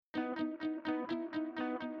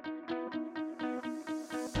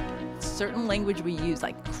certain language we use,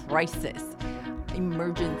 like crisis,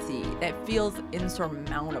 emergency, that feels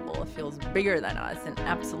insurmountable. It feels bigger than us. And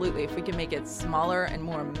absolutely, if we can make it smaller and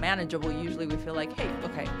more manageable, usually we feel like, hey,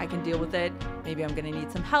 okay, I can deal with it. Maybe I'm going to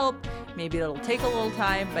need some help. Maybe it'll take a little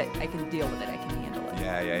time, but I can deal with it. I can handle it.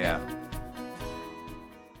 Yeah.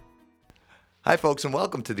 Hi, folks, and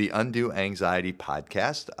welcome to the Undo Anxiety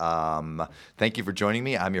podcast. Thank you for joining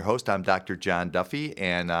me. I'm your host. I'm Dr. John Duffy,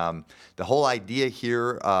 and the whole idea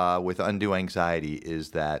here with Undo Anxiety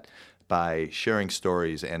is that by sharing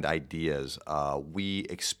stories and ideas, we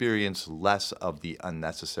experience less of the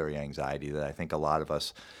unnecessary anxiety that I think a lot of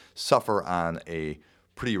us suffer on a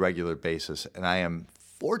pretty regular basis. And I am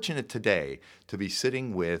fortunate today to be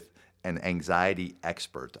sitting with an anxiety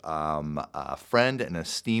expert, a friend and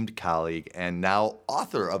esteemed colleague, and now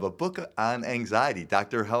author of a book on anxiety,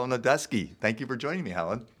 Dr. Helen Odesky. Thank you for joining me,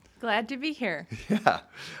 Helen. Glad to be here. Yeah.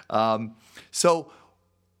 So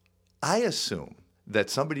I assume that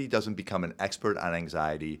somebody doesn't become an expert on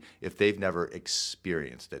anxiety if they've never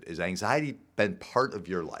experienced it. Has anxiety been part of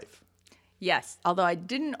your life? Yes, although I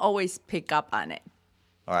didn't always pick up on it.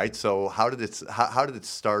 All right. So how did it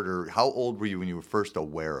start, or how old were you when you were first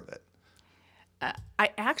aware of it? I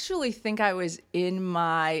actually think I was in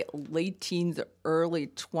my late teens, early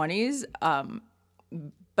 20s,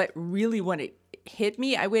 but really when it hit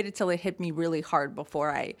me, I waited till it hit me really hard before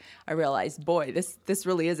I realized, boy, this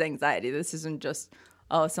really is anxiety. This isn't just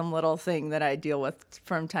some little thing that I deal with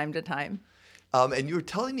from time to time. And you were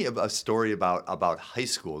telling me a story about high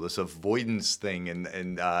school, this avoidance thing, and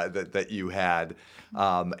that you had.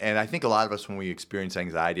 And I think a lot of us, when we experience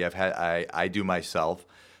anxiety, I do myself.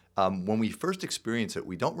 When we first experience it,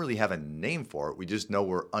 we don't really have a name for it. We just know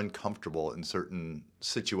we're uncomfortable in certain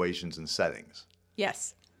situations and settings.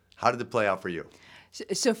 Yes. How did it play out for you?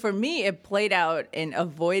 So for me, it played out in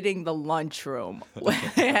avoiding the lunchroom,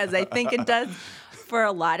 as I think it does for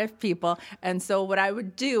a lot of people. And so what I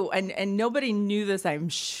would do, and nobody knew this, I'm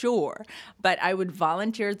sure, but I would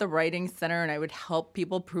volunteer at the Writing Center and I would help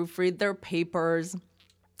people proofread their papers.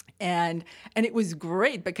 And it was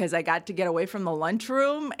great because I got to get away from the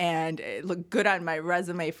lunchroom and it looked good on my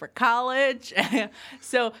resume for college.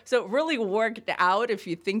 So it really worked out if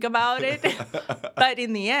you think about it. But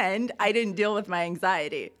in the end, I didn't deal with my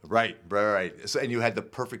anxiety. Right. So, and you had the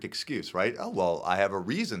perfect excuse, right? Oh, well, I have a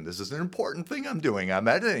reason. This is an important thing I'm doing. I'm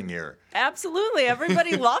editing here. Absolutely.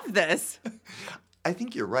 Everybody loved this. I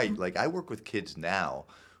think you're right. Like, I work with kids now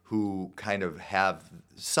who kind of have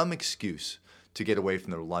some excuse to get away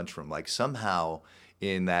from their lunchroom. Like somehow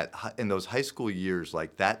in those high school years,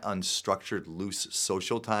 like that unstructured, loose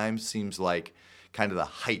social time seems like kind of the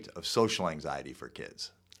height of social anxiety for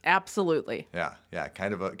kids. Absolutely. Yeah,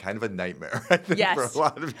 kind of a nightmare, I think, yes. for a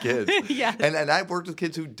lot of kids. Yes. And I've worked with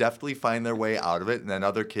kids who definitely find their way out of it, and then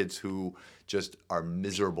other kids who just are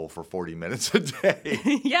miserable for 40 minutes a day.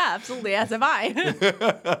 Yeah, absolutely, as have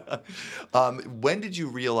I. When did you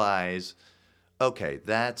realize, okay,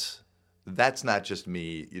 that's not just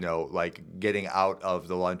me, like getting out of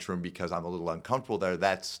the lunchroom because I'm a little uncomfortable there.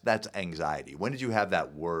 That's anxiety. When did you have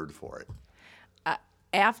that word for it?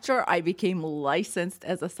 After I became licensed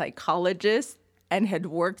as a psychologist and had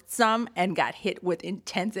worked some and got hit with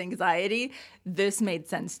intense anxiety, this made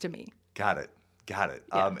sense to me. Got it.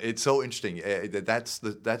 Yeah. It's so interesting.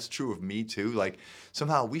 That's true of me too. Like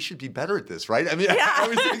somehow we should be better at this, right? I mean, yeah. I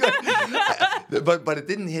was thinking, but it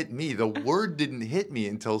didn't hit me. The word didn't hit me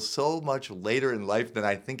until so much later in life than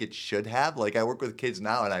I think it should have. Like I work with kids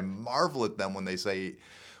now, and I marvel at them when they say,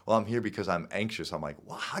 "Well, I'm here because I'm anxious." I'm like,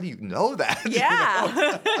 "Well, how do you know that?"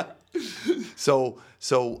 Yeah. So,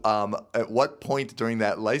 at what point during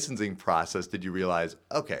that licensing process did you realize,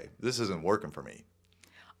 okay, this isn't working for me?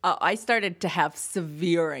 I started to have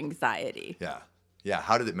severe anxiety. Yeah.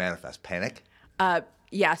 How did it manifest? Panic?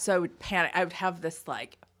 Yeah, so I would panic. I would have this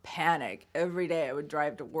panic every day. I would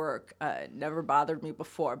drive to work. Never bothered me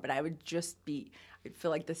before, but I'd feel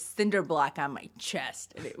like the cinder block on my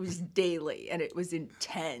chest, and it was daily, and it was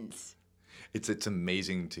intense. It's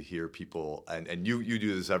amazing to hear people, and you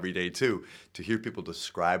do this every day too, to hear people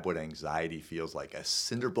describe what anxiety feels like. A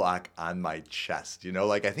cinder block on my chest,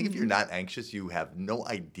 Like I think if you're not anxious, you have no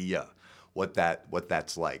idea what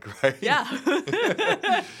that's like, right? Yeah.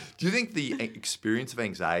 Do you think the experience of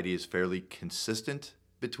anxiety is fairly consistent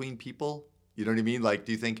between people? You know what I mean? Like,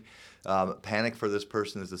 do you think panic for this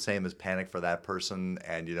person is the same as panic for that person,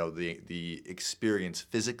 and the experience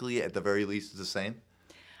physically at the very least is the same?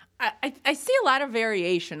 I see a lot of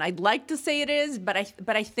variation. I'd like to say it is, but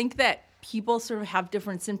I think that people sort of have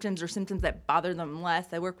different symptoms or symptoms that bother them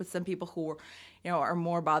less. I work with some people who are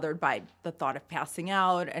more bothered by the thought of passing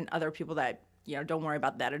out, and other people that don't worry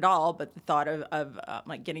about that at all. But the thought of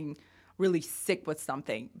like getting really sick with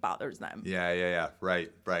something bothers them. Yeah.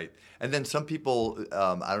 Right. And then some people,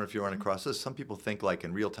 I don't know if you run across this, some people think like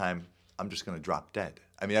in real time, I'm just going to drop dead.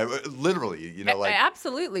 I mean, literally, like.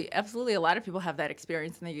 Absolutely. A lot of people have that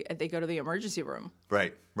experience, and they go to the emergency room.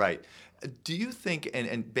 Right. Do you think,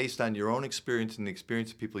 and based on your own experience and the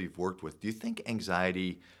experience of people you've worked with, do you think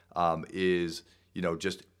anxiety is,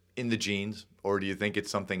 just in the genes, or do you think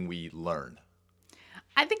it's something we learn?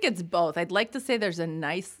 I think it's both. I'd like to say there's a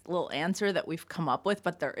nice little answer that we've come up with,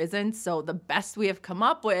 but there isn't. So the best we have come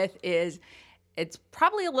up with is it's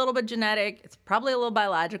probably a little bit genetic, it's probably a little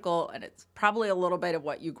biological, and it's probably a little bit of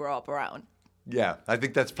what you grow up around. Yeah, I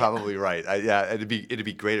think that's probably right. It'd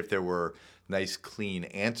be great if there were nice, clean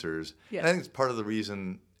answers. Yeah. And I think it's part of the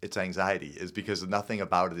reason it's anxiety is because nothing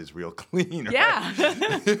about it is real clean. Right?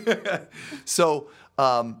 Yeah. So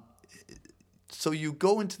you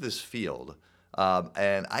go into this field,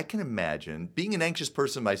 and I can imagine being an anxious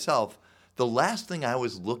person myself. The last thing I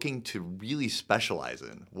was looking to really specialize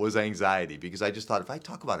in was anxiety, because I just thought if I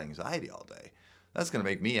talk about anxiety all day, that's going to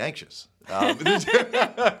make me anxious.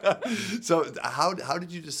 So how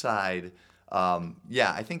did you decide,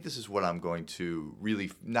 I think this is what I'm going to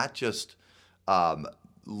really not just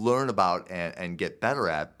learn about and get better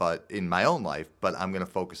at, but in my own life, but I'm going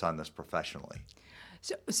to focus on this professionally.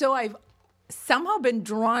 So I've somehow been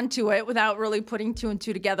drawn to it without really putting two and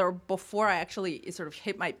two together before I actually sort of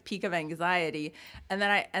hit my peak of anxiety, and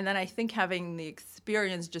then I think having the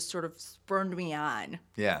experience just sort of spurred me on.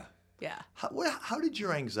 Yeah. How did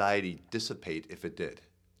your anxiety dissipate, if it did?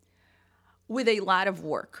 With a lot of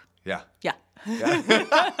work. Yeah.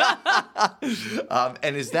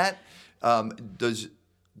 And is that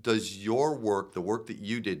does your work, the work that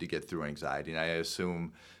you did to get through anxiety, and I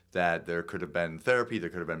assume that there could have been therapy, there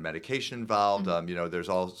could have been medication involved. Mm-hmm. There's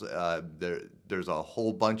also there's a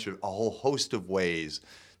whole host of ways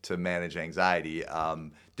to manage anxiety.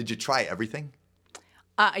 Did you try everything?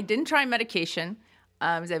 I didn't try medication,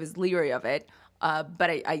 because I was leery of it. But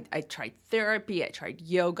I tried therapy, I tried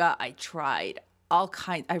yoga, I tried all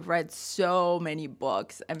kinds. I read so many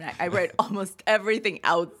books. I mean, I read almost everything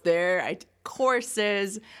out there. I took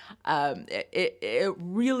courses. It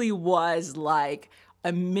really was like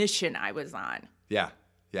a mission I was on. Yeah.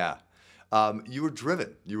 You were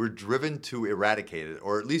driven. You were driven to eradicate it,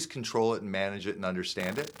 or at least control it and manage it and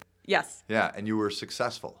understand it. Yes. Yeah, and you were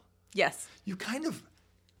successful. Yes. You kind of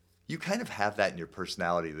have that in your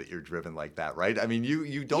personality, that you're driven like that, right? I mean,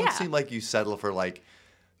 you don't seem like you settle for like,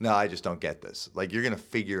 no, I just don't get this. Like you're going to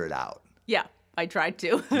figure it out. Yeah, I tried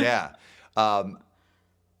to. Yeah.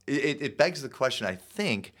 It begs the question, I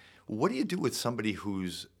think, what do you do with somebody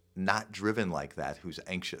who's not driven like that, who's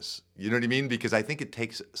anxious? You know what I mean? Because I think it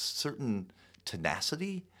takes certain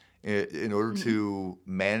tenacity in order to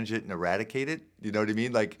manage it and eradicate it. You know what I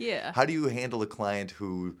mean? Like, how do you handle a client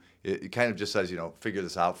who it kind of just says, figure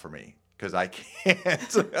this out for me, because I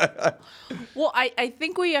can't? Well, I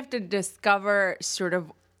think we have to discover sort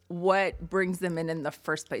of what brings them in the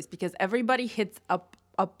first place, because everybody hits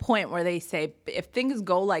a point where they say, if things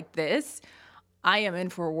go like this, I am in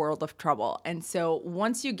for a world of trouble. And so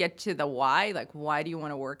once you get to the why, like, why do you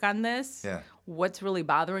want to work on this? Yeah. What's really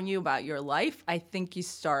bothering you about your life? I think you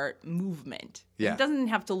start movement. Yeah. It doesn't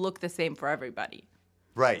have to look the same for everybody.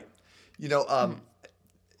 Right.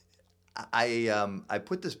 I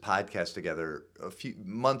put this podcast together a few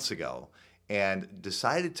months ago and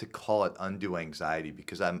decided to call it Undue Anxiety,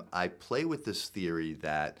 because I play with this theory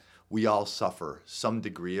that we all suffer some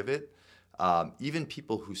degree of it. Even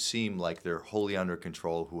people who seem like they're wholly under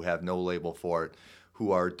control, who have no label for it,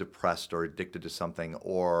 who are depressed or addicted to something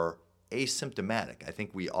or asymptomatic. I think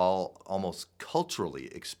we all almost culturally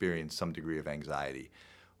experience some degree of anxiety.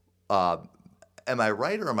 Am I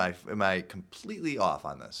right, or am I completely off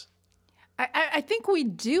on this? I think we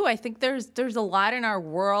do. I think there's a lot in our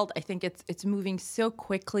world. I think it's moving so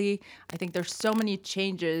quickly. I think there's so many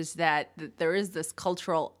changes that there is this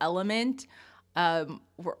cultural element.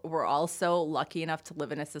 We're also lucky enough to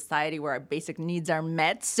live in a society where our basic needs are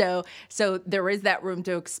met. So there is that room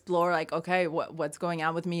to explore, like, okay, what's going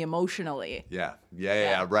on with me emotionally? Yeah.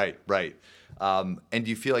 Right. And do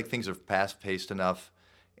you feel like things are fast-paced enough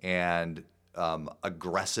and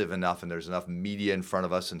aggressive enough, and there's enough media in front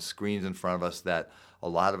of us and screens in front of us that a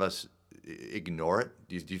lot of us ignore it?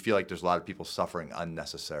 Do you feel like there's a lot of people suffering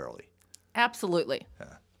unnecessarily? Absolutely.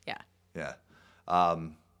 Yeah.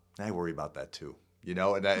 I worry about that too,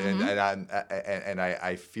 and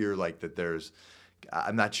I fear like that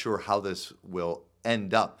I'm not sure how this will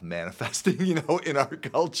end up manifesting, in our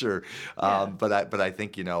culture. But I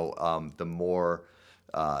think, the more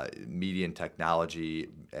media and technology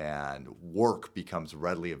and work becomes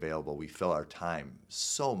readily available, we fill our time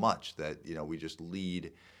so much that, we just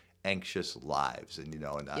lead anxious lives. And,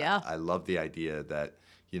 Yeah. I love the idea that,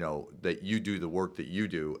 that you do the work that you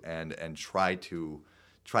do and try to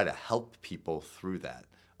help people through that.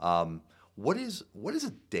 What is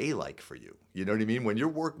a day like for you? You know what I mean? When you're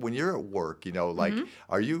at work, like,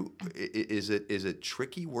 is it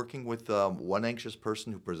tricky working with one anxious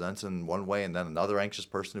person who presents in one way and then another anxious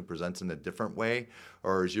person who presents in a different way?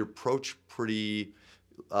 Or is your approach pretty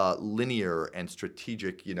linear and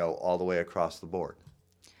strategic, all the way across the board?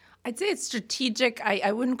 I'd say it's strategic.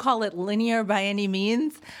 I wouldn't call it linear by any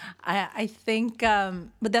means. I think,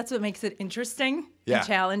 but that's what makes it interesting and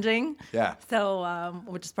challenging. Yeah. So,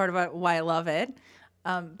 which is part of why I love it.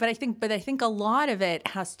 But I think a lot of it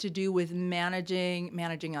has to do with managing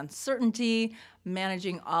uncertainty,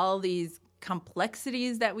 managing all these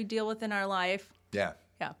complexities that we deal with in our life. Yeah.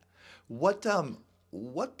 Yeah.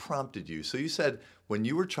 What prompted you? So you said when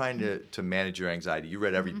you were trying to manage your anxiety, you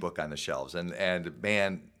read every book on the shelves, and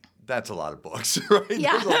man, that's a lot of books, right?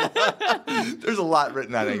 Yeah. There's a lot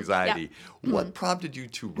written on anxiety. Yeah. What prompted you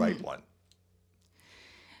to write one?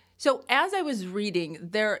 So as I was reading,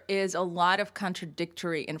 there is a lot of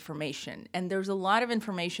contradictory information, and there's a lot of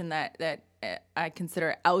information that I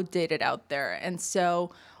consider outdated out there. And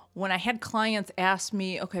so when I had clients ask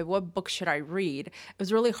me, okay, what book should I read? It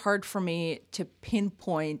was really hard for me to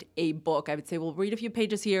pinpoint a book. I would say, well, read a few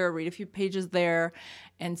pages here, read a few pages there.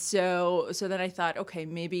 And so then I thought, okay,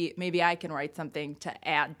 maybe I can write something to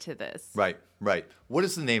add to this. Right. What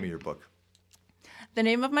is the name of your book? The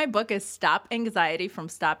name of my book is Stop Anxiety from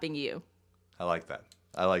Stopping You. I like that.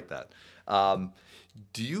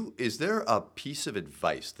 Is there a piece of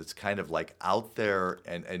advice that's kind of like out there,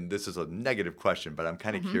 and this is a negative question, but I'm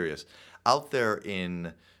kind of curious, out there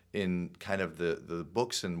in kind of the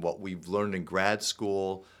books and what we've learned in grad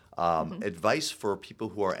school, advice for people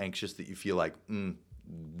who are anxious that you feel like,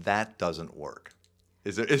 that doesn't work?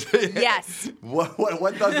 Is there Yes. What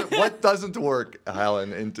doesn't work,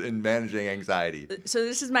 Helen, in managing anxiety? So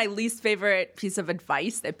this is my least favorite piece of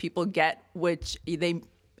advice that people get, which they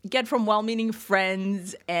get from well-meaning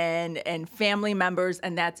friends and family members,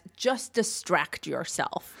 and that's just distract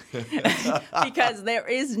yourself. Because there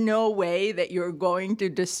is no way that you're going to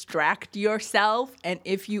distract yourself, and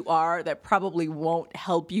if you are, that probably won't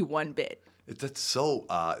help you one bit. That's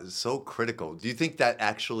so critical. Do you think that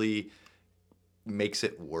actually makes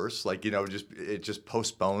it worse? Like, it just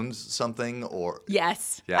postpones something, or?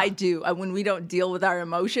 Yes, Yeah. I do. When we don't deal with our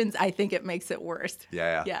emotions, I think it makes it worse.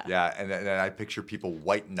 Yeah. And I picture people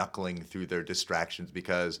white knuckling through their distractions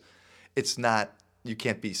because it's not. You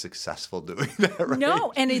can't be successful doing that, right?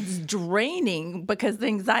 No, and it's draining because the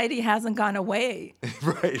anxiety hasn't gone away.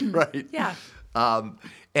 Right. Yeah.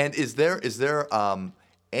 And is there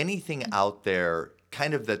anything out there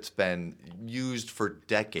kind of that's been used for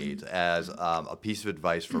decades as a piece of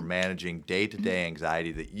advice for managing day-to-day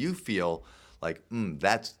anxiety that you feel like,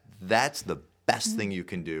 that's the best thing you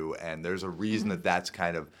can do, and there's a reason that that's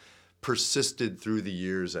kind of persisted through the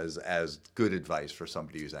years as good advice for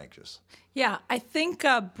somebody who's anxious? Yeah, I think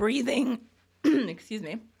breathing, excuse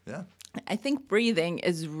me. Yeah. I think breathing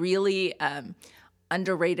is really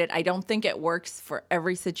underrated. I don't think it works for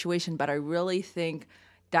every situation, but I really think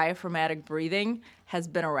diaphragmatic breathing has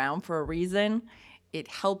been around for a reason. It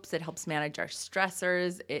helps manage our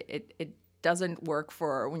stressors. It doesn't work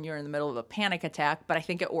for when you're in the middle of a panic attack, but I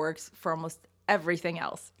think it works for almost everything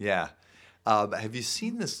else. Yeah. Have you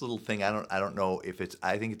seen this little thing? I don't know if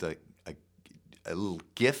I think it's a little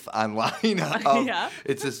GIF online. Yeah.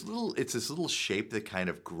 It's this little shape that kind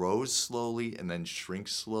of grows slowly and then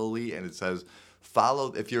shrinks slowly, and it says,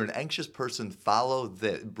 "Follow." If you're an anxious person, follow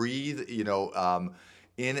that. Breathe.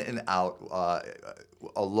 In and out,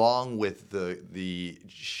 along with the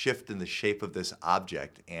shift in the shape of this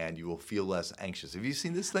object, and you will feel less anxious. Have you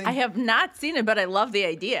seen this thing? I have not seen it, but I love the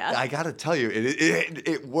idea. I got to tell you,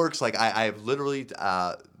 it works. Like I have literally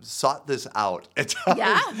sought this out at times,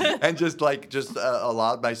 Yeah. and just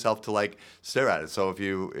allowed myself to stare at it. So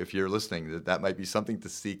if you're listening, that might be something to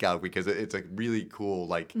seek out because it's a really cool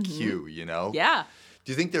cue. Yeah.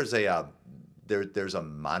 Do you think there's a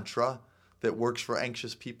mantra that works for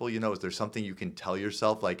anxious people? Is there something you can tell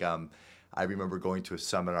yourself? I remember going to a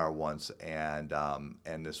seminar once, and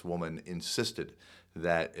this woman insisted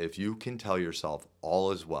that if you can tell yourself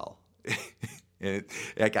all is well, and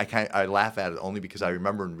I laugh at it only because I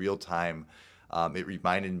remember in real time, it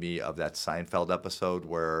reminded me of that Seinfeld episode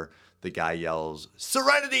where the guy yells,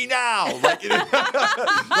 "Serenity now!" Like,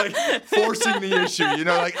 like forcing the issue,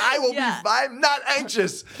 like, I'm not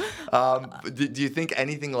anxious. Do you think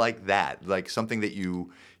anything like that, like something that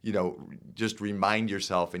you just remind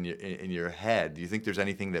yourself in your head, do you think there's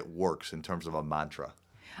anything that works in terms of a mantra?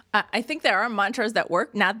 I think there are mantras that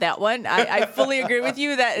work, not that one. I fully agree with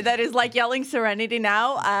you that is like yelling serenity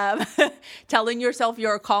now. Telling yourself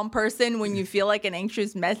you're a calm person when you feel like an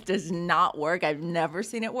anxious mess does not work. I've never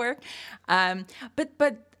seen it work.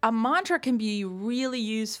 But a mantra can be really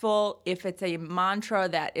useful if it's a mantra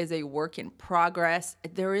that is a work in progress.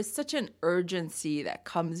 There is such an urgency that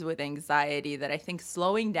comes with anxiety that I think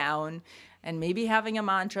slowing down and maybe having a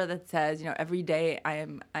mantra that says, every day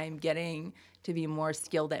I'm getting to be more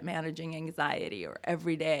skilled at managing anxiety, or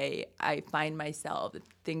every day I find myself that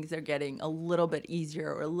things are getting a little bit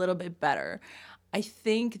easier or a little bit better. I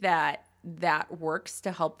think that works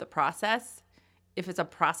to help the process if it's a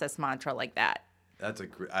process mantra like that.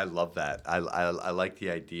 I love that. I like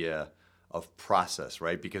the idea of process,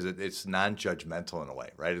 right? Because it's non-judgmental in a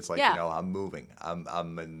way, right? It's like, I'm moving.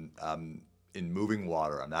 I'm in moving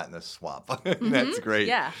water. I'm not in a swamp. That's great.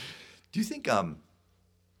 Yeah. Do you think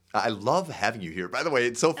I love having you here. By the way,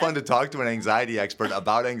 it's so fun to talk to an anxiety expert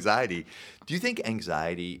about anxiety. Do you think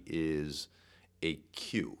anxiety is a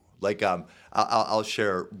cue? Like, I'll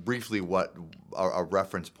share briefly what a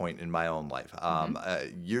reference point in my own life.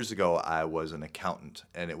 Years ago, I was an accountant,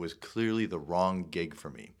 and it was clearly the wrong gig for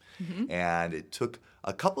me. And it took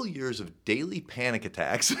a couple years of daily panic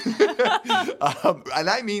attacks, and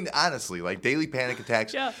I mean honestly, like daily panic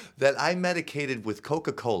attacks that I medicated with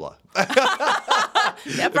Coca-Cola.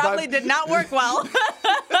 That probably did not work well.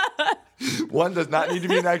 One does not need to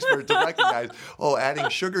be an expert to recognize, adding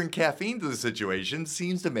sugar and caffeine to the situation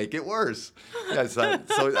seems to make it worse. Yes, so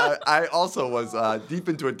I also was deep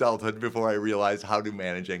into adulthood before I realized how to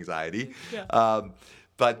manage anxiety. Yeah.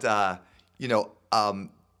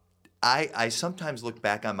 I sometimes look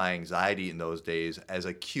back on my anxiety in those days as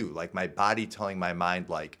a cue, like my body telling my mind,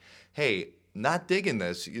 like, hey, not digging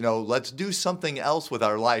this, let's do something else with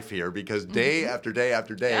our life here, because day after day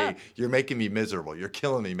after day, you're making me miserable. You're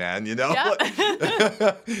killing me, man,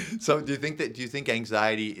 Yeah. So do you think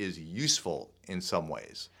anxiety is useful in some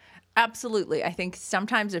ways? Absolutely. I think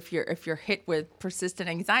sometimes if you're hit with persistent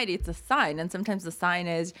anxiety, it's a sign. And sometimes the sign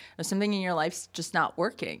is something in your life's just not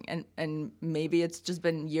working. And maybe it's just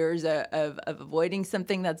been years of avoiding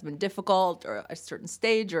something that's been difficult, or a certain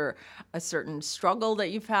stage, or a certain struggle that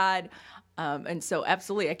you've had. And so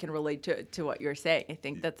absolutely, I can relate to what you're saying. I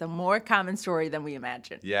think that's a more common story than we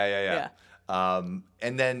imagine. Yeah. And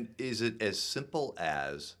then is it as simple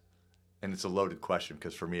as, and it's a loaded question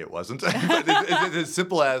because for me it wasn't, but is it as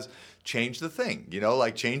simple as change the thing,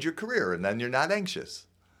 like change your career and then you're not anxious?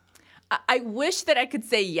 I wish that I could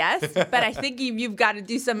say yes, but I think you've got to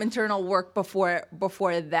do some internal work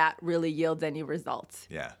before that really yields any results.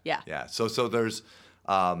 Yeah. So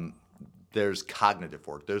there's cognitive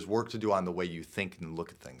work. There's work to do on the way you think and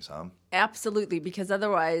look at things, huh? Absolutely, because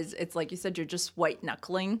otherwise it's like you said, you're just white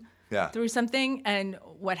knuckling through something, and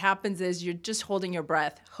what happens is you're just holding your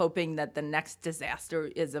breath, hoping that the next disaster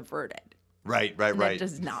is averted. Right. That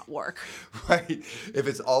does not work. Right. If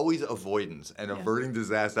it's always avoidance and averting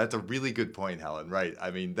disaster, that's a really good point, Helen. Right.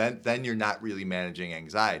 I mean, then you're not really managing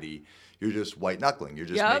anxiety. You're just white knuckling. You're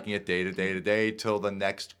just making it day to day till the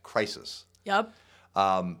next crisis. Yep.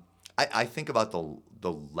 I think about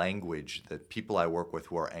the language that people I work with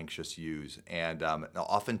who are anxious use, and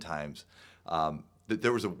oftentimes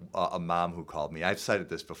there was a mom who called me. I've cited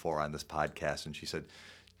this before on this podcast, and she said,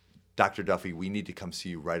 "Dr. Duffy, we need to come see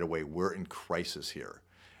you right away. We're in crisis here."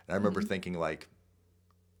 And I remember thinking, like,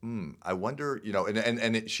 I wonder,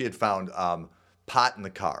 she had found pot in the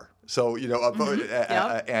car, so and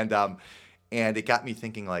it got me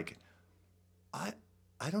thinking, like,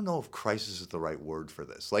 I don't know if crisis is the right word for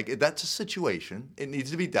this. Like, that's a situation. It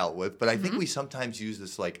needs to be dealt with. But I think we sometimes use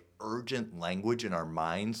this, like, urgent language in our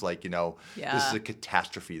minds. Like, this is a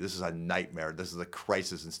catastrophe. This is a nightmare. This is a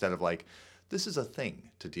crisis, instead of, like, this is a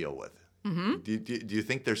thing to deal with. Do you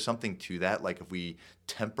think there's something to that? Like, if we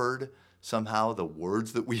tempered somehow the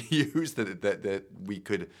words that we use, that we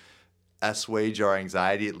could assuage our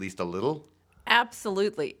anxiety at least a little?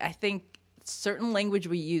 Absolutely. I think certain language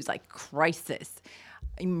we use, like crisis,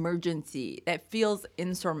 emergency, that feels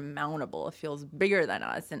insurmountable. It feels bigger than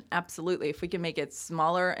us. And absolutely, if we can make it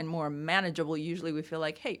smaller and more manageable, usually we feel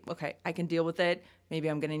like, hey, okay, I can deal with it. Maybe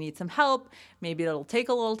I'm going to need some help. Maybe it'll take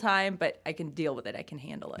a little time, but I can deal with it. I can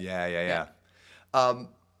handle it. Yeah.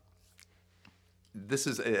 this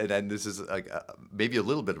is like maybe a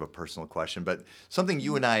little bit of a personal question, but something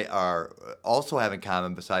you and I are also have in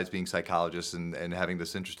common, besides being psychologists and having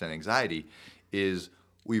this interest in anxiety, is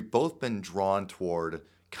we've both been drawn toward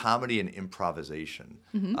comedy and improvisation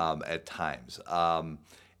at times.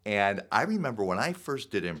 And I remember when I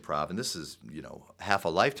first did improv, and this is, half a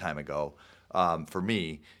lifetime ago for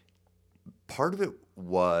me, part of it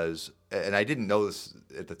was, and I didn't know this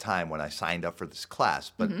at the time when I signed up for this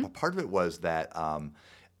class, but part of it was that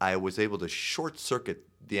I was able to short circuit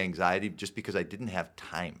the anxiety just because I didn't have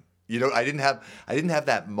time. I didn't have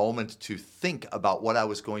that moment to think about what I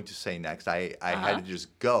was going to say next. I had to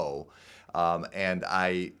just go. And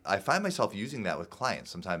I find myself using that with clients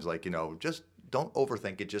sometimes, like, just don't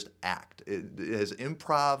overthink it, just act. Has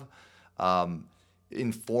improv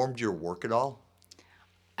informed your work at all?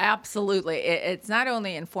 Absolutely. It's not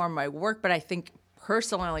only informed my work, but I think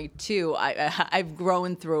personally too, I've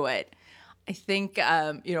grown through it. I think,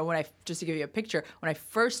 just to give you a picture, when I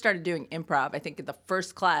first started doing improv, I think in the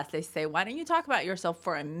first class, they say, why don't you talk about yourself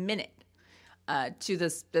for a minute to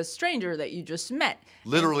this stranger that you just met?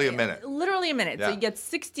 Literally a minute. Literally a minute. Yeah. So you get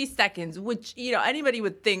 60 seconds, which, anybody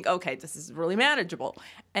would think, okay, this is really manageable.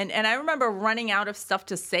 And I remember running out of stuff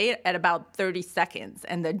to say at about 30 seconds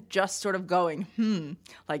and then just sort of going,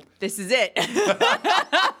 like, this is it.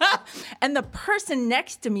 And the person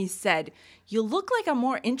next to me said, you look like a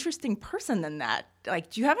more interesting person than that. Like,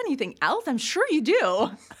 do you have anything else? I'm sure you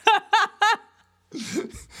do.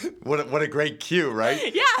 What a great cue,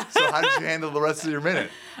 right? Yeah. So how did you handle the rest of your minute?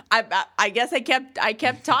 I guess I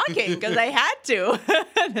kept talking because I had to.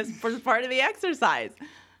 This was part of the exercise.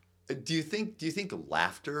 Do you think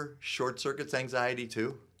laughter short circuits anxiety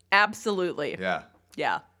too? Absolutely. Yeah.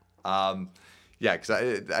 Yeah. Yeah, because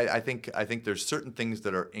I think there's certain things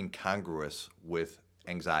that are incongruous with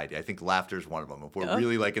anxiety. I think laughter is one of them. If we're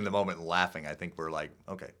really like in the moment and laughing, I think we're like,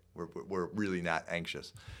 okay, we're really not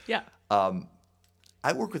anxious. Yeah.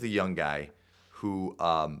 I work with a young guy who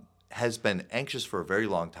has been anxious for a very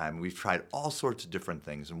long time. We've tried all sorts of different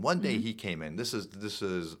things, and one day he came in. This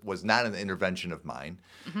was not an intervention of mine,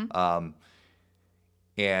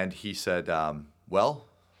 and he said, "Well,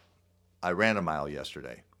 I ran a mile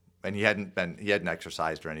yesterday." And he hadn't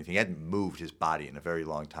exercised or anything. He hadn't moved his body in a very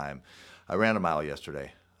long time. I ran a mile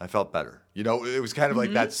yesterday. I felt better. It was kind of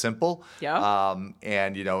like that simple. Yeah.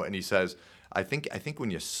 And he says, I think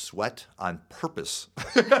when you sweat on purpose,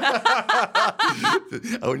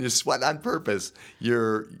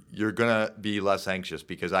 you're gonna be less anxious,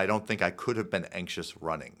 because I don't think I could have been anxious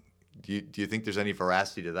running. Do you think there's any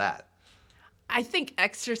veracity to that? I think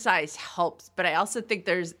exercise helps, but I also think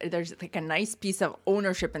there's like a nice piece of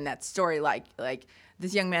ownership in that story. Like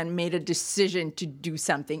this young man made a decision to do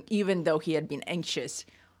something, even though he had been anxious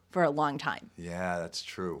for a long time. Yeah, that's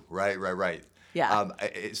true. Right. Yeah.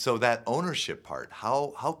 So that ownership part,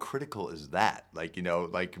 how critical is that? Like,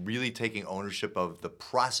 like really taking ownership of the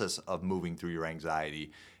process of moving through your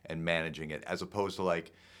anxiety and managing it, as opposed to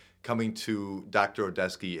like coming to Dr.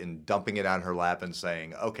 Odesky and dumping it on her lap and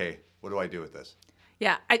saying, okay, what do I do with this?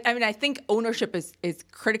 Yeah, I mean, I think ownership is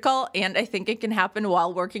critical, and I think it can happen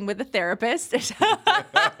while working with a therapist.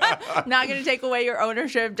 I'm not going to take away your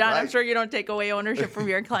ownership, John. Right. I'm sure you don't take away ownership from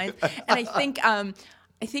your clients. And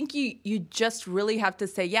I think you just really have to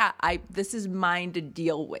say, yeah, this is mine to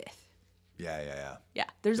deal with. Yeah. Yeah,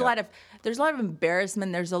 there's a lot of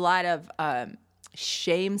embarrassment. There's a lot of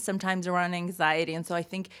shame sometimes around anxiety, and so I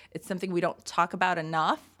think it's something we don't talk about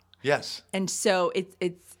enough. Yes. And so it's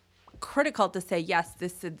critical to say, yes,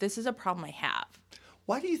 this is a problem I have.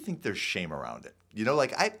 Why do you think there's shame around it?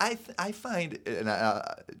 Like I find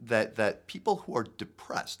that people who are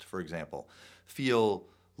depressed, for example, feel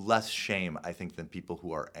less shame, I think, than people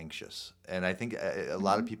who are anxious. And I think a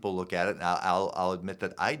lot of people look at it, and I'll admit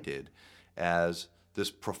that I did, as this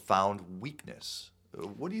profound weakness.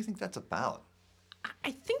 What do you think that's about?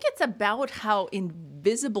 I think it's about how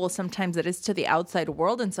invisible sometimes it is to the outside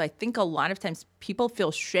world. And so I think a lot of times people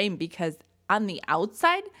feel shame because on the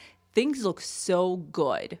outside, things look so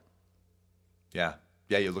good. Yeah,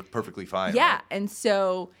 you look perfectly fine. Yeah. Right? And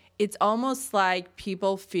so it's almost like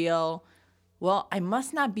people feel, well, I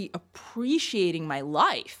must not be appreciating my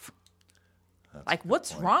life. That's like,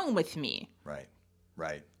 what's wrong with me? Right.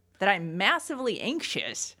 That I'm massively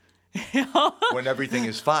anxious. When everything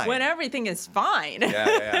is fine. When everything is fine.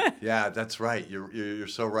 Yeah, that's right. You're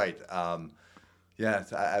so right. I'm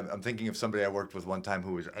thinking of somebody I worked with one time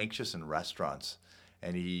who was anxious in restaurants,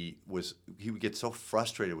 and he would get so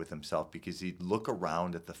frustrated with himself because he'd look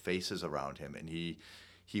around at the faces around him, and he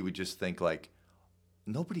would just think like,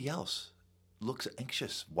 nobody else looks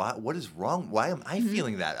anxious. Why? What is wrong? Why am I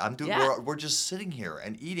feeling that? I'm doing. Yeah. We're just sitting here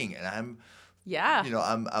and eating, and I'm, Yeah.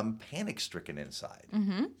 I'm panic stricken inside.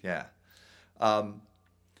 Yeah.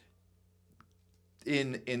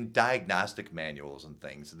 In diagnostic manuals and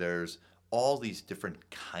things, there's all these different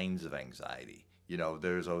kinds of anxiety.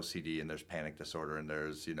 There's OCD and there's panic disorder and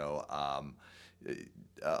there's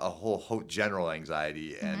a whole general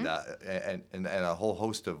anxiety and a whole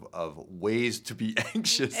host of ways to be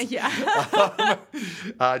anxious. Yeah.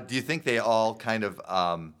 Do you think they all kind of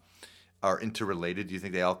are interrelated? Do you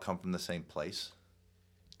think they all come from the same place?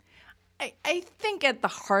 I think at the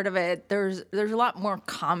heart of it, there's a lot more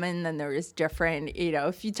common than there is different.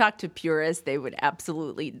 If you talk to purists, they would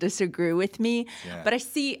absolutely disagree with me. Yeah. But I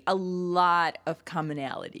see a lot of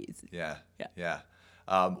commonalities. Yeah. Yeah. Yeah.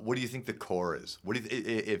 What do you think the core is? What do you,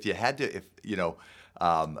 if you had to,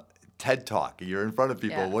 TED Talk, you're in front of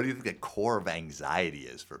people, Yeah. what do you think the core of anxiety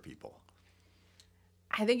is for people?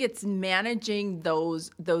 I think it's managing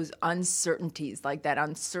those uncertainties, like that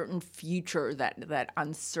uncertain future, that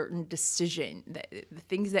uncertain decision, the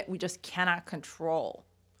things that we just cannot control.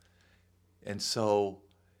 And so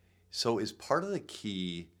is part of the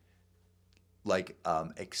key,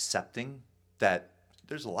 accepting that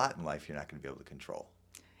there's a lot in life you're not going to be able to control.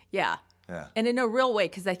 Yeah. Yeah. And in a real way,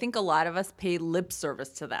 because I think a lot of us pay lip service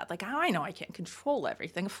to that. Like, I know I can't control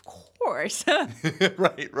everything. Of course.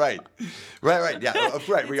 Right. Yeah.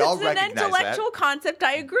 Right. We all recognize that. It's an intellectual concept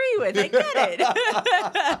I agree with. I get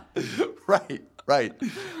it. Right.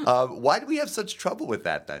 Why do we have such trouble with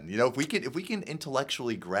that then? If we can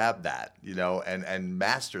intellectually grab that, and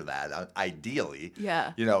master that, ideally,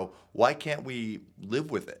 Yeah. Why can't we live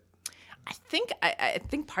with it? I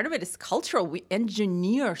think part of it is cultural. We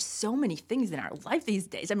engineer so many things in our life these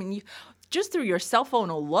days. I mean, just through your cell phone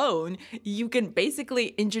alone, you can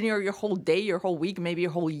basically engineer your whole day, your whole week, maybe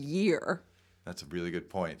your whole year. That's a really good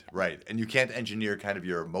point. Right. And you can't engineer kind of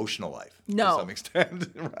your emotional life No. to some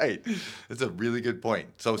extent. Right. That's a really good point.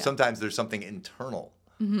 So sometimes there's something internal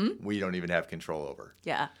we don't even have control over.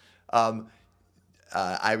 Yeah.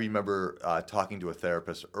 I remember talking to a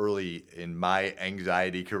therapist early in my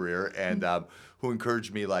anxiety career and who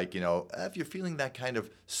encouraged me, if you're feeling that kind of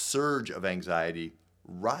surge of anxiety,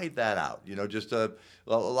 ride that out. Just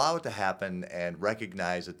allow it to happen and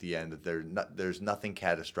recognize at the end that there's nothing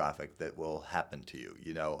catastrophic that will happen to you.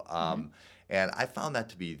 And I found that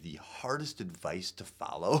to be the hardest advice to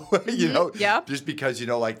follow, Yep. just because,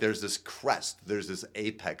 there's this crest, there's this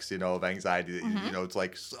apex, of anxiety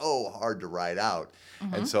that, it's so hard to ride out.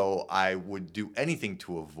 And so I would do anything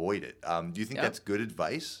to avoid it. Do you think that's good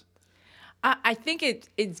advice? I think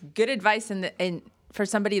it's good advice and for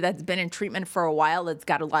somebody that's been in treatment for a while, that's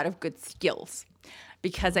got a lot of good skills,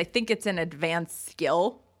 because I think it's an advanced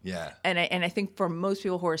skill. Yeah. And I think for most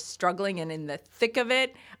people who are struggling and in the thick of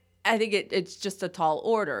it, I think it's just a tall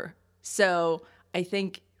order. So I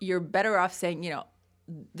think you're better off saying,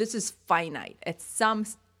 this is finite. At some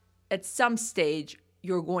stage,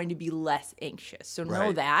 you're going to be less anxious. So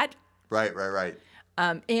know Right. that. Right.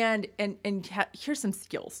 And here's some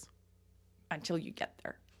skills until you get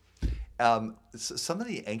there. Some of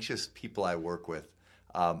the anxious people I work with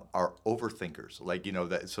are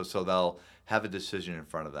overthinkers. So they'll have a decision in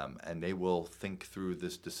front of them and they will think through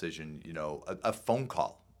this decision, a phone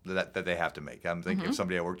call that they have to make. I'm thinking of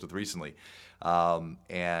somebody I worked with recently,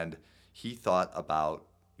 and he thought about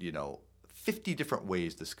 50 different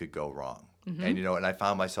ways this could go wrong, and I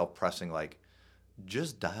found myself pressing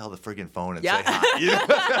just dial the friggin' phone and say hi.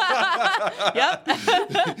 Yep.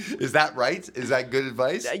 Is that right? Is that good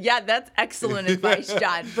advice? Yeah, that's excellent advice,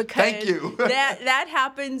 John. Because Thank you. that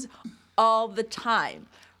happens all the time.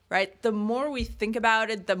 Right? The more we think about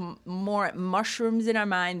it, the more it mushrooms in our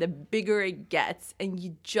mind, the bigger it gets. And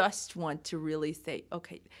you just want to really say,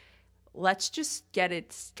 okay, let's just get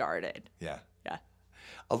it started. Yeah. Yeah.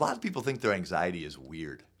 A lot of people think their anxiety is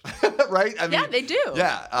weird, right? I Yeah, they do.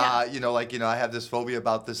 Yeah. I have this phobia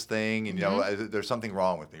about this thing and, there's something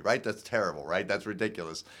wrong with me, right? That's terrible, right? That's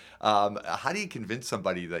ridiculous. How do you convince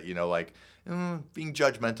somebody that, being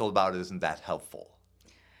judgmental about it isn't that helpful?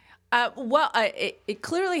 It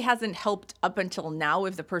clearly hasn't helped up until now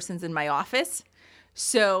if the person's in my office.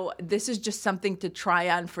 So this is just something to try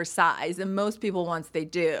on for size. And most people, once they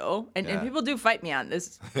do, and people do fight me on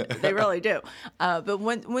this, they really do. But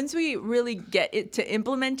once we really get it to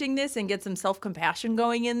implementing this and get some self-compassion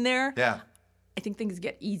going in there, I think things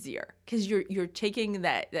get easier because you're taking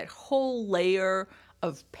that whole layer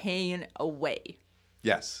of pain away.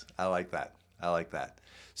 Yes, I like that.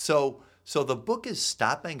 So the book is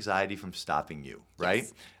Stop Anxiety from Stopping You, right?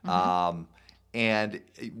 Yes. And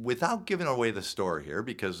without giving away the story here,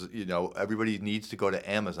 because everybody needs to go to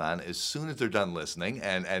Amazon as soon as they're done listening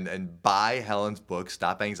and buy Helen's book,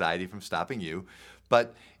 Stop Anxiety from Stopping You.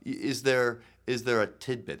 But is there a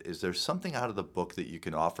tidbit? Is there something out of the book that you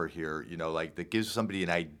can offer here? Like that gives somebody an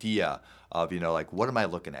idea of like what am I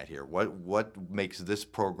looking at here? What makes this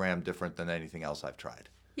program different than anything else I've tried?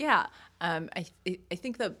 Yeah, I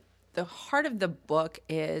think the heart of the book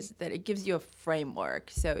is that it gives you a framework.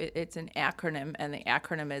 So it's an acronym, and the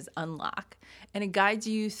acronym is UNLOCK. And it guides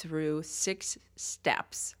you through 6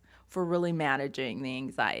 steps for really managing the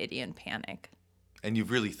anxiety and panic. And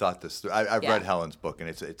you've really thought this through. I've read Helen's book, and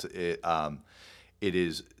it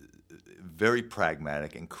is very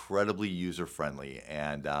pragmatic, incredibly user-friendly,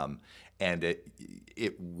 and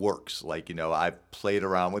it works. Like, I've played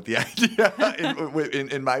around with the idea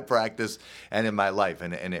in my practice and in my life,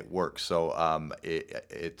 and it works. So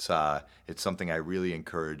it's something I really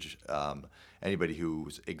encourage anybody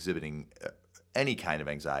who's exhibiting any kind of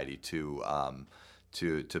anxiety to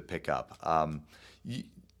pick up.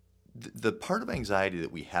 The part of anxiety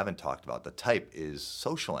that we haven't talked about, the type, is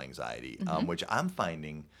social anxiety, which I'm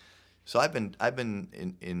finding. So I've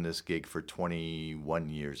been in this gig for 21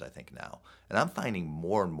 years, I think now, and I'm finding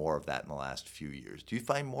more and more of that in the last few years. Do you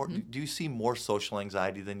find more? Do you see more social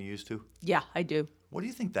anxiety than you used to? Yeah, I do. What do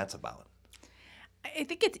you think that's about? I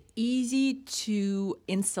think it's easy to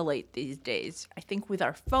insulate these days. I think with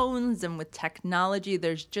our phones and with technology,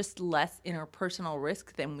 there's just less interpersonal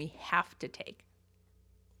risk than we have to take.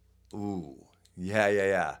 Ooh,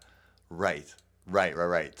 yeah. Right.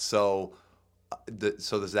 So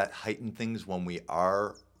does that heighten things when we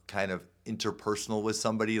are kind of interpersonal with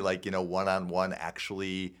somebody, like, one-on-one,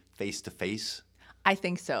 actually face-to-face? I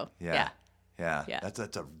think so. Yeah. That's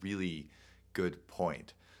a really good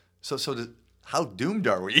point. So how doomed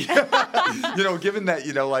are we? Given that,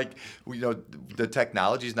 the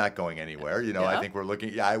technology's not going anywhere. I think we're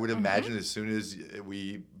looking, I would imagine as soon as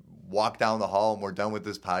we walk down the hall and we're done with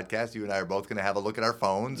this podcast, you and I are both going to have a look at our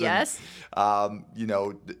phones. Yes. And,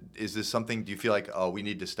 is this something, do you feel like, we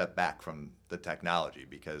need to step back from the technology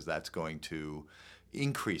because that's going to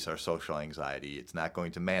increase our social anxiety? It's not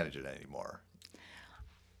going to manage it anymore.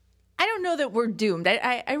 I don't know that we're doomed.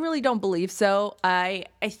 I really don't believe so. I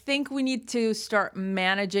think we need to start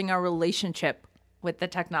managing our relationship with the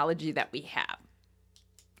technology that we have.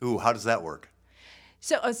 Ooh, how does that work?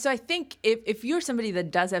 So I think if you're somebody that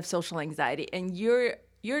does have social anxiety and you're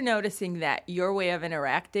noticing that your way of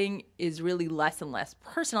interacting is really less and less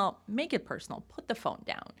personal, make it personal. Put the phone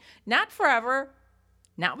down. Not forever,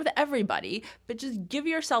 not with everybody, but just give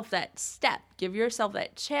yourself that step. Give yourself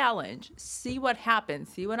that challenge. See what happens.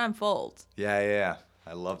 See what unfolds. Yeah.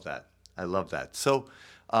 I love that. So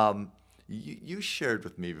you shared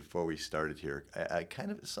with me before we started here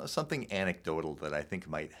kind of something anecdotal that I think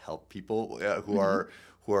might help people who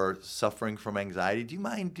are suffering from anxiety. Do you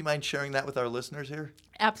mind sharing that with our listeners here?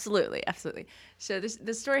 Absolutely. So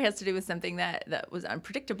this story has to do with something that was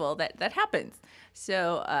unpredictable that happens.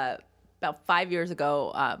 So about 5 years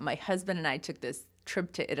ago, my husband and I took this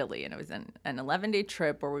trip to Italy, and it was an 11-day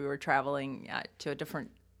trip where we were traveling to a different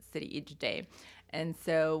city each day. And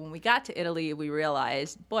so when we got to Italy, we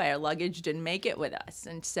realized, boy, our luggage didn't make it with us.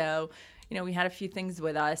 And so, we had a few things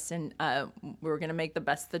with us, and we were going to make the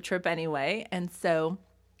best of the trip anyway. And so,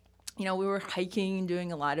 we were hiking and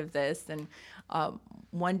doing a lot of this. And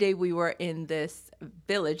one day we were in this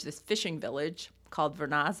village, this fishing village called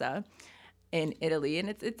Vernazza in Italy. And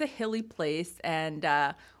it's a hilly place. And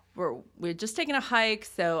we're just taking a hike.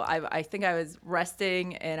 So I think I was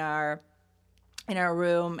resting in our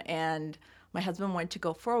room, and my husband went to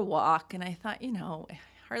go for a walk, and I thought, I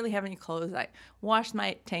hardly have any clothes. I washed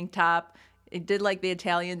my tank top. It did like the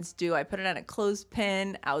Italians do. I put it on a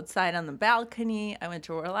clothespin outside on the balcony. I went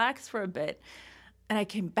to relax for a bit, and I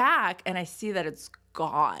came back, and I see that it's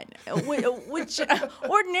gone, which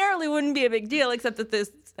ordinarily wouldn't be a big deal, except that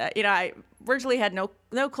this, I virtually had no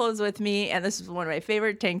clothes with me, and this was one of my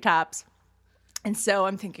favorite tank tops. And so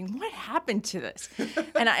I'm thinking, what happened to this?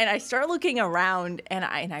 And I start looking around, and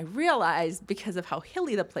I realized, because of how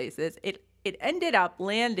hilly the place is, it ended up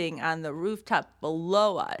landing on the rooftop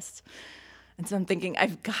below us. And so I'm thinking,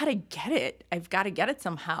 I've got to get it. I've got to get it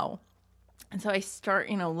somehow. And so I start,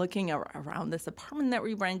 looking around this apartment that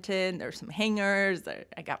we rented. There's some hangers.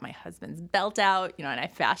 I got my husband's belt out, and I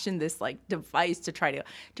fashioned this device to try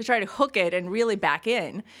to hook it and reel it back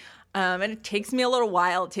in. And it takes me a little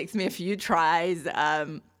while. It takes me a few tries,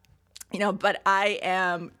 but I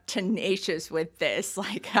am tenacious with this.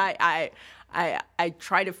 I I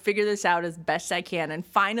try to figure this out as best I can. And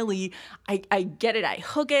finally, I get it. I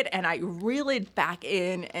hook it and I reel it back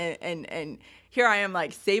in. And here I am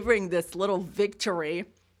like savoring this little victory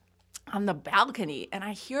on the balcony. And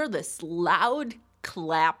I hear this loud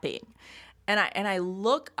clapping. And I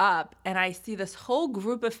look up and I see this whole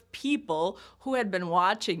group of people who had been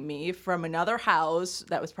watching me from another house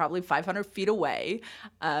that was probably 500 feet away.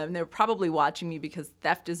 They were probably watching me because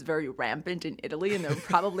theft is very rampant in Italy, and they were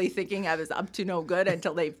probably thinking I was up to no good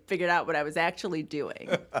until they figured out what I was actually doing.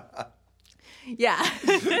 Yeah.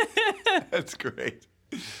 That's great.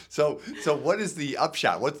 So what is the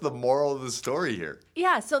upshot? What's the moral of the story here?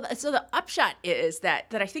 Yeah, so the upshot is that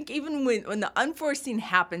I think even when the unforeseen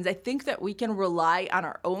happens, I think that we can rely on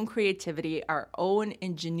our own creativity, our own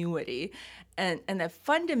ingenuity, and that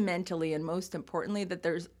fundamentally and most importantly, that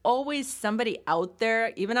there's always somebody out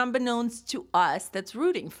there, even unbeknownst to us, that's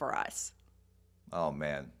rooting for us. Oh,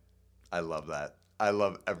 man. I love that. I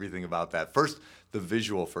love everything about that. First, the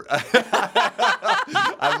visual for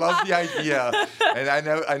I love the idea, and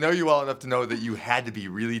I know you well enough to know that you had to be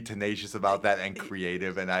really tenacious about that and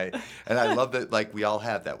creative, and I love that, like, we all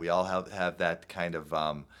have that. We all have that kind of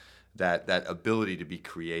that ability to be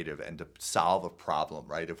creative and to solve a problem,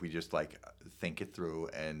 right? If we just like think it through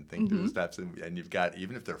and think through the steps, and you've got,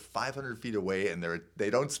 even if they're 500 feet away and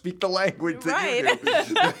they don't speak the language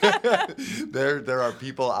that you do, there are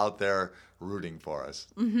people out there rooting for us.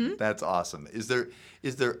 That's awesome. Is there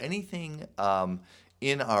anything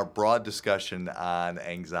in our broad discussion on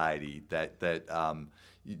anxiety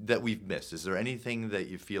that we've missed? Is there anything that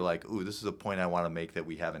you feel like, ooh, this is a point I want to make that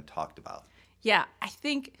we haven't talked about? Yeah, I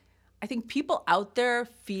think people out there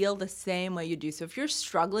feel the same way you do. So if you're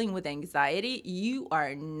struggling with anxiety, you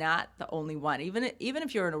are not the only one. Even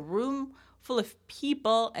if you're in a room full of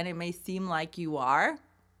people and it may seem like you are,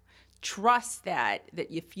 trust that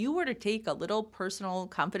if you were to take a little personal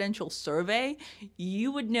confidential survey,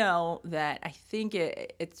 you would know that I think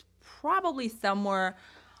it's probably somewhere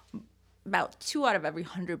about 2 out of every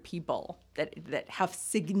 100 people that have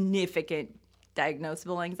significant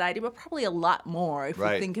diagnosable anxiety, but probably a lot more if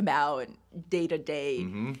we think about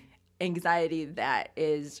day-to-day anxiety that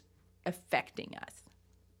is affecting us.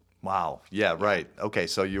 Wow. Yeah, right. Okay,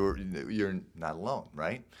 so you're not alone,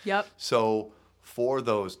 right? Yep. So for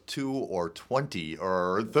those 2 or 20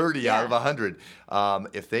 or 30 out of 100,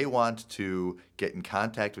 if they want to get in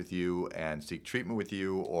contact with you and seek treatment with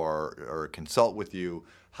you or consult with you,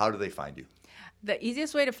 how do they find you? The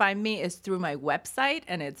easiest way to find me is through my website,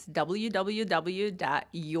 and it's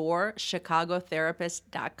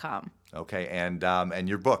www.yourchicagotherapist.com. Okay, and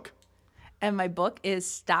your book? And my book is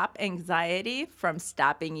Stop Anxiety from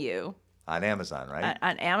Stopping You. On Amazon, right?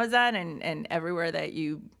 On Amazon and everywhere that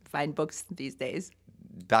you find books these days.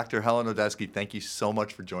 Dr. Helen Odesky, thank you so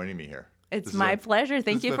much for joining me here. It's my pleasure.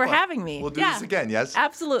 Thank you for having me. We'll do this again, yes?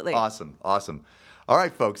 Absolutely. Awesome. All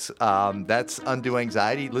right, folks, that's Undo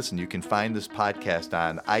Anxiety. Listen, you can find this podcast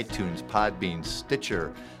on iTunes, Podbean,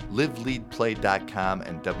 Stitcher, liveleadplay.com,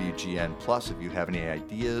 and WGN Plus. If you have any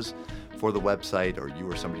ideas for the website, or you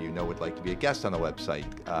or somebody you know would like to be a guest on the website,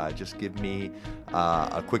 just give me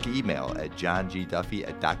a quick email at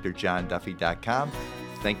johngduffy@drjohnduffy.com.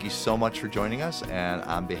 Thank you so much for joining us, and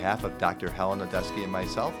on behalf of Dr. Helen Odesky and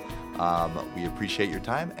myself, we appreciate your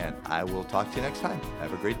time, and I will talk to you next time.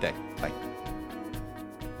 Have a great day. Bye.